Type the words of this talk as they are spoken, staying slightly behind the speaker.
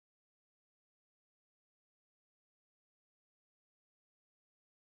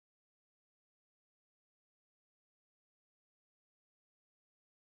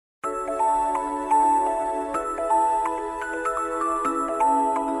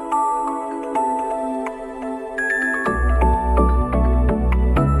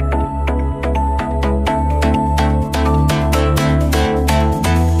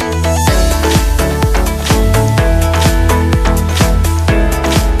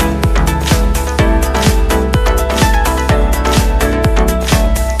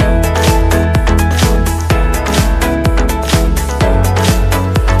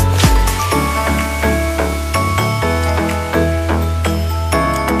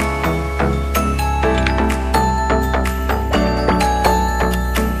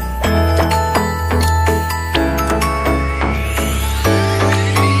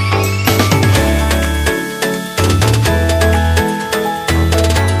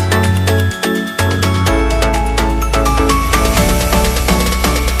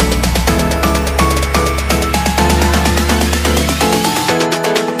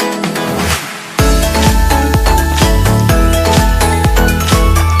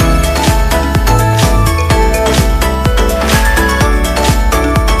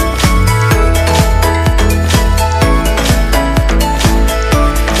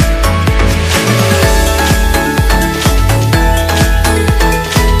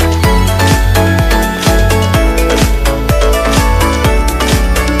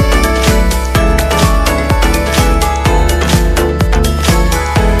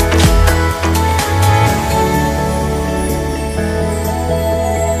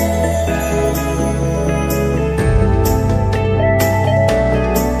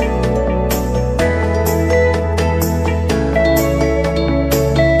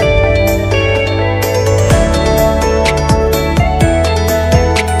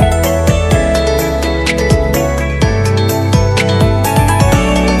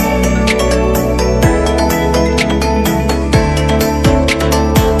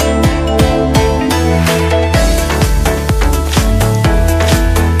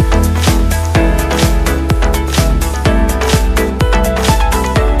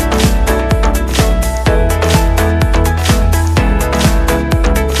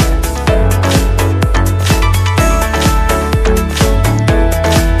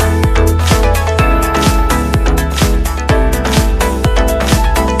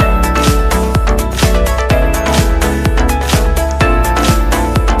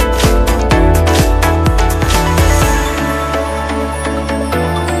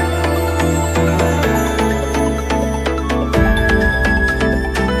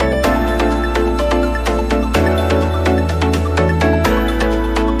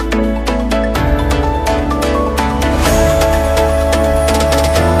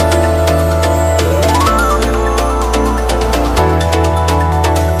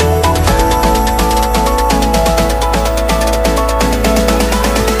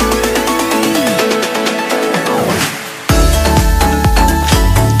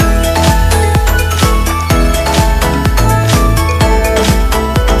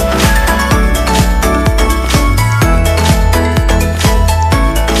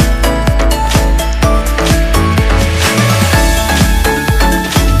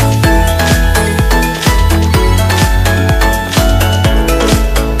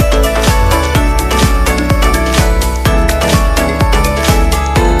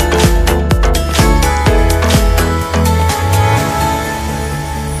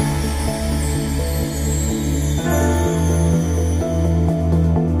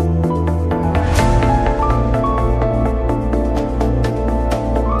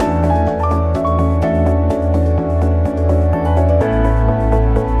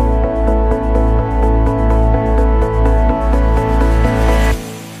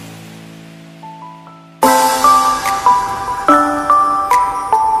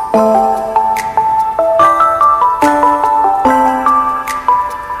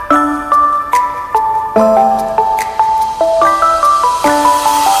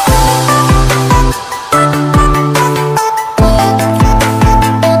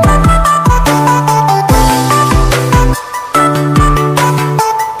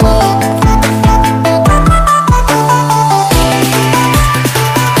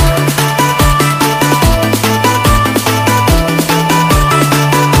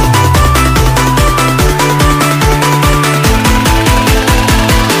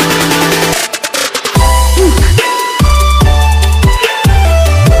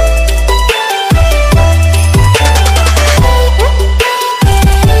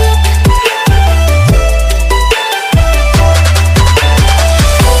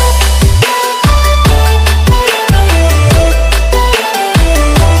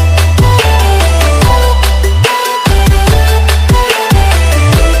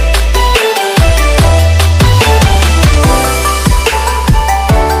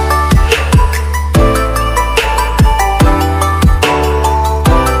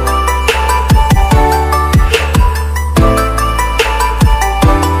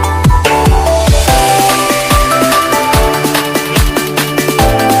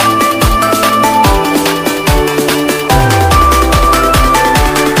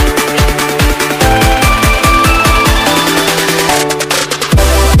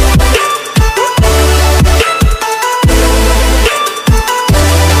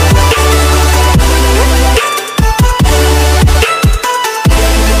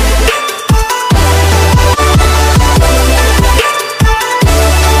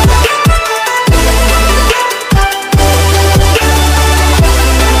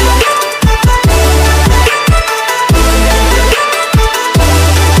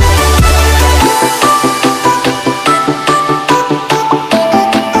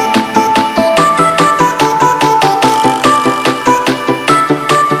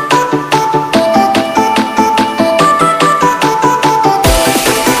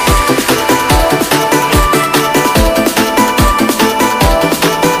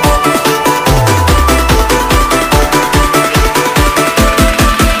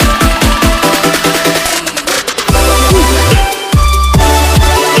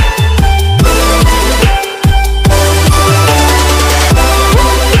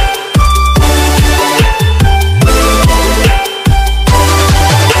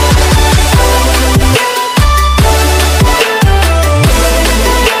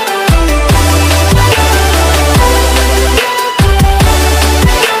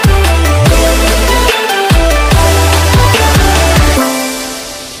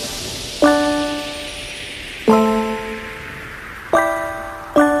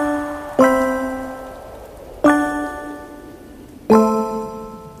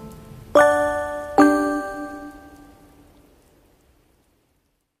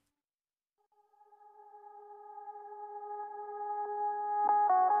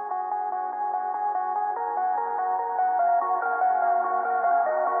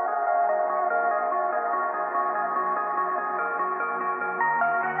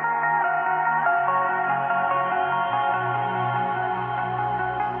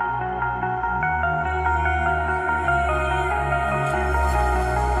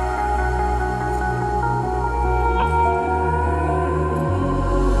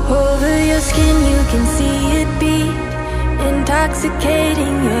skin, you can see it beat,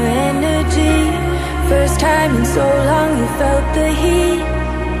 intoxicating your energy. First time in so long you felt the heat,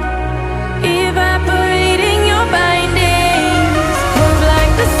 evaporating your bindings. Move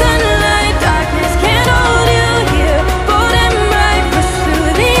like the sunlight, darkness can't hold you here. Bold and bright, push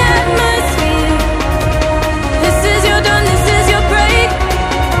through the atmosphere. This is your dawn, this is your break.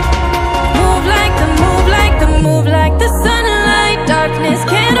 Move like the, move like the, move like the sunlight, darkness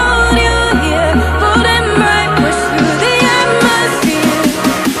can't hold you here. Bold and bright, push through the atmosphere.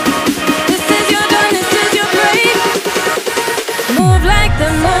 This is your dawn, this is your break. Move like the,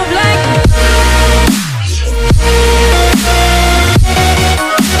 move like the.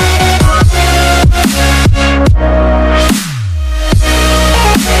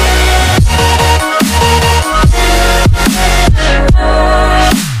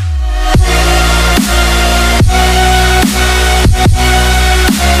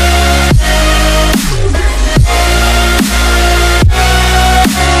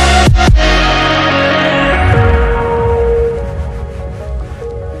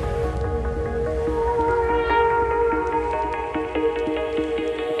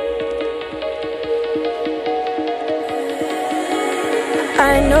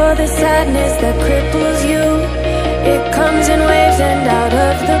 I know the sadness that cripples you, it comes in waves and out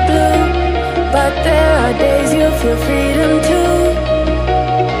of the blue. But there are days you feel freedom too.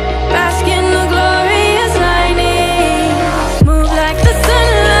 Bask in the glorious lightning. Move like the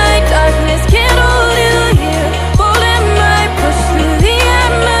sunlight, darkness can't hold you here. Bold and bright, push through the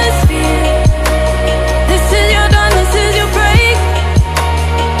atmosphere. This is your dawn, this is your break.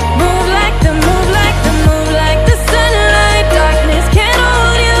 Move like the, move like the, move like the sunlight, darkness can't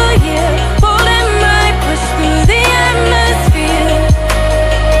hold you here. Bold and bright, push through the atmosphere.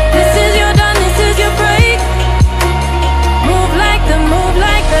 This is your dawn, this is your break. Move like the, move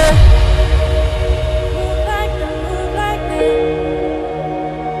like the, move like the, move like the,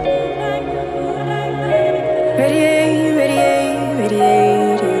 move like the, move like the. Radiate, radiate,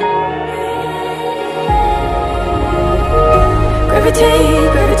 radiate. Gravitate,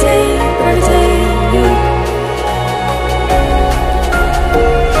 gravitate, gravitate.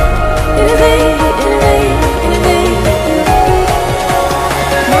 Innovate, innovate, innovate.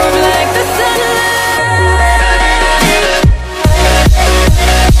 Move like the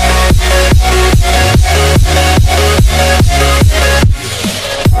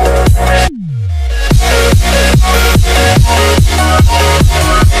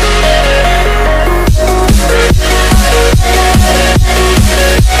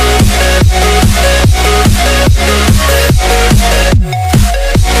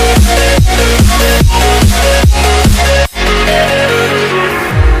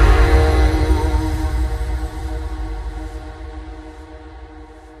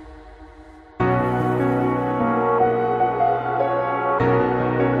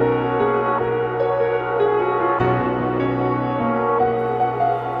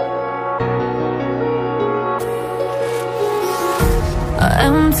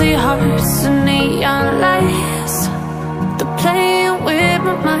empty hearts and neon lights, they're playing with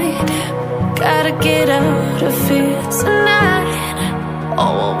my mind. Gotta get out of here tonight. Oh,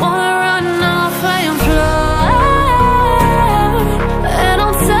 I wanna run off and fly, and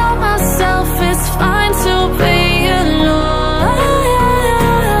I'll tell myself it's fine to be alone,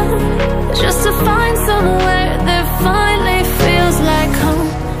 just to find somewhere that finally feels like home.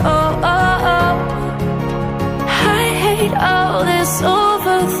 Oh, oh, oh. I hate all this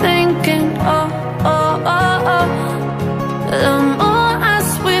overthinking. Oh, oh, oh, oh. The more I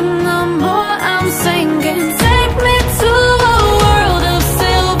swim, the more I'm sinking. Take me to a world of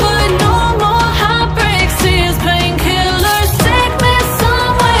silver. No more heartbreaks, tears, painkillers. Take me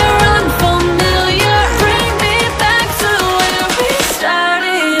somewhere unfamiliar. Bring me back to where we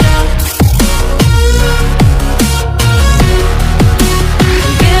started out.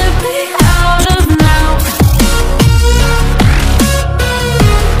 Get me out of now,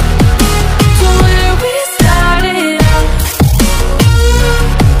 to where we started out.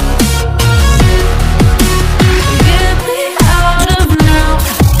 Get me out of now,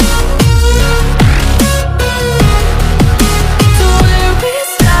 to where we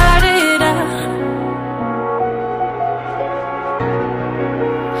started out.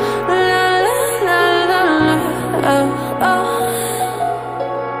 La la la la la, oh, oh.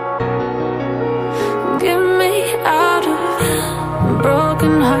 Get me out of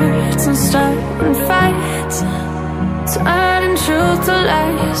broken hearts and starting fights, turning truth to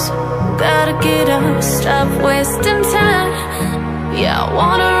lies. Gotta get up, stop wasting time. Yeah, I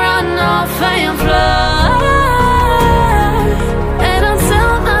wanna run off and fly, and I'll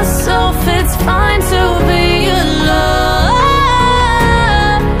tell myself it's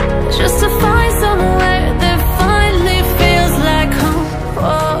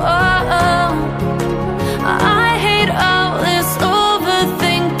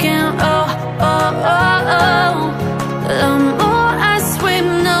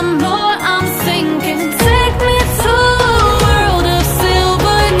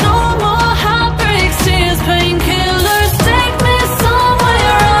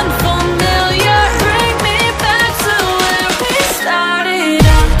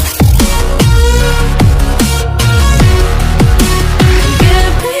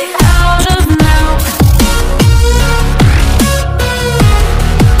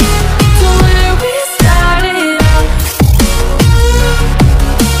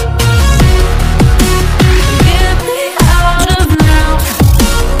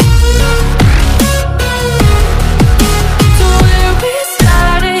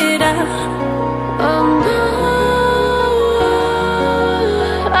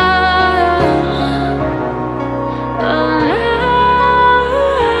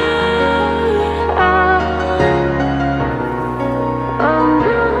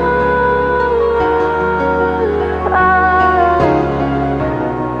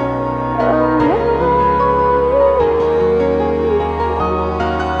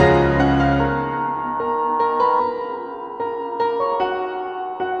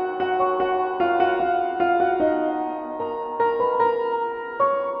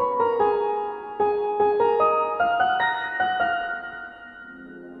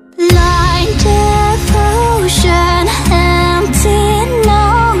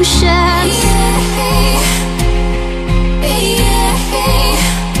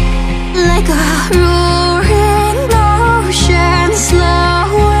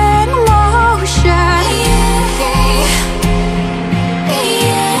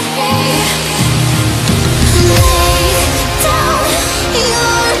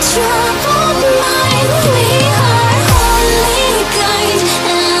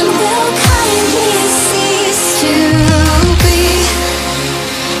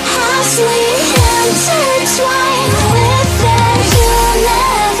Sleep.